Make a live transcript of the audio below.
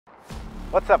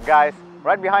What's up guys?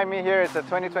 Right behind me here is a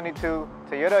 2022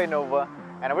 Toyota Innova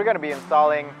and we're going to be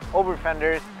installing over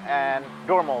fenders and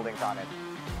door moldings on it.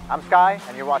 I'm Sky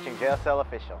and you're watching JSL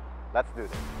Official. Let's do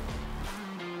this.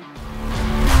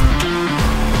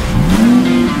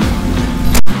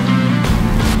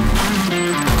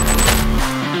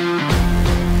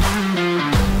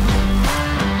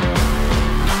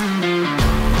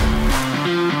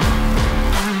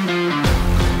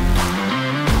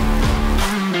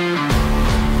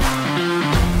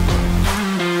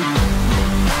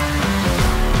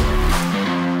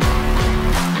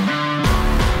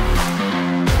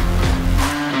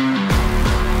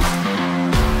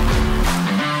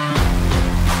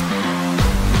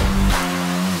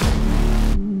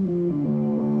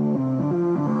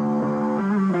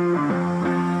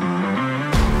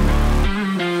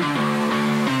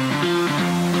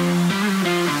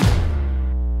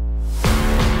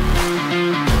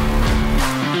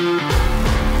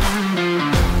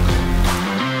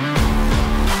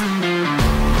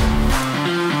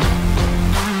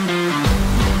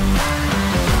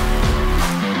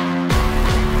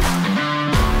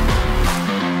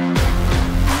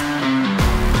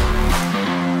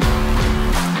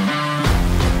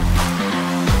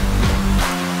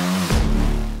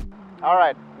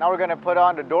 Alright, now we're going to put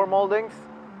on the door moldings.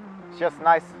 It's just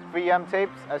nice 3M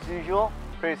tapes as usual.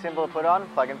 Pretty simple to put on,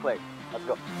 plug and play. Let's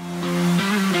go.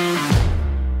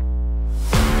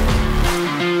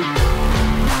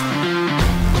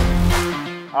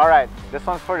 Alright, this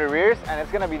one's for the rears and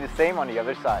it's going to be the same on the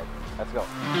other side. Let's go.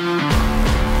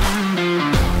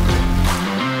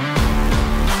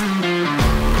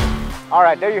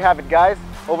 Alright, there you have it guys.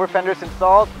 Over fenders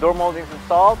installed, door moldings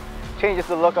installed. Changes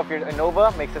the look of your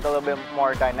Innova, makes it a little bit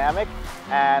more dynamic,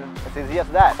 and it's easy as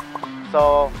that.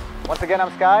 So once again,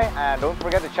 I'm Sky, and don't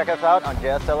forget to check us out on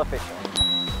JSL Official.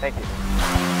 Thank you.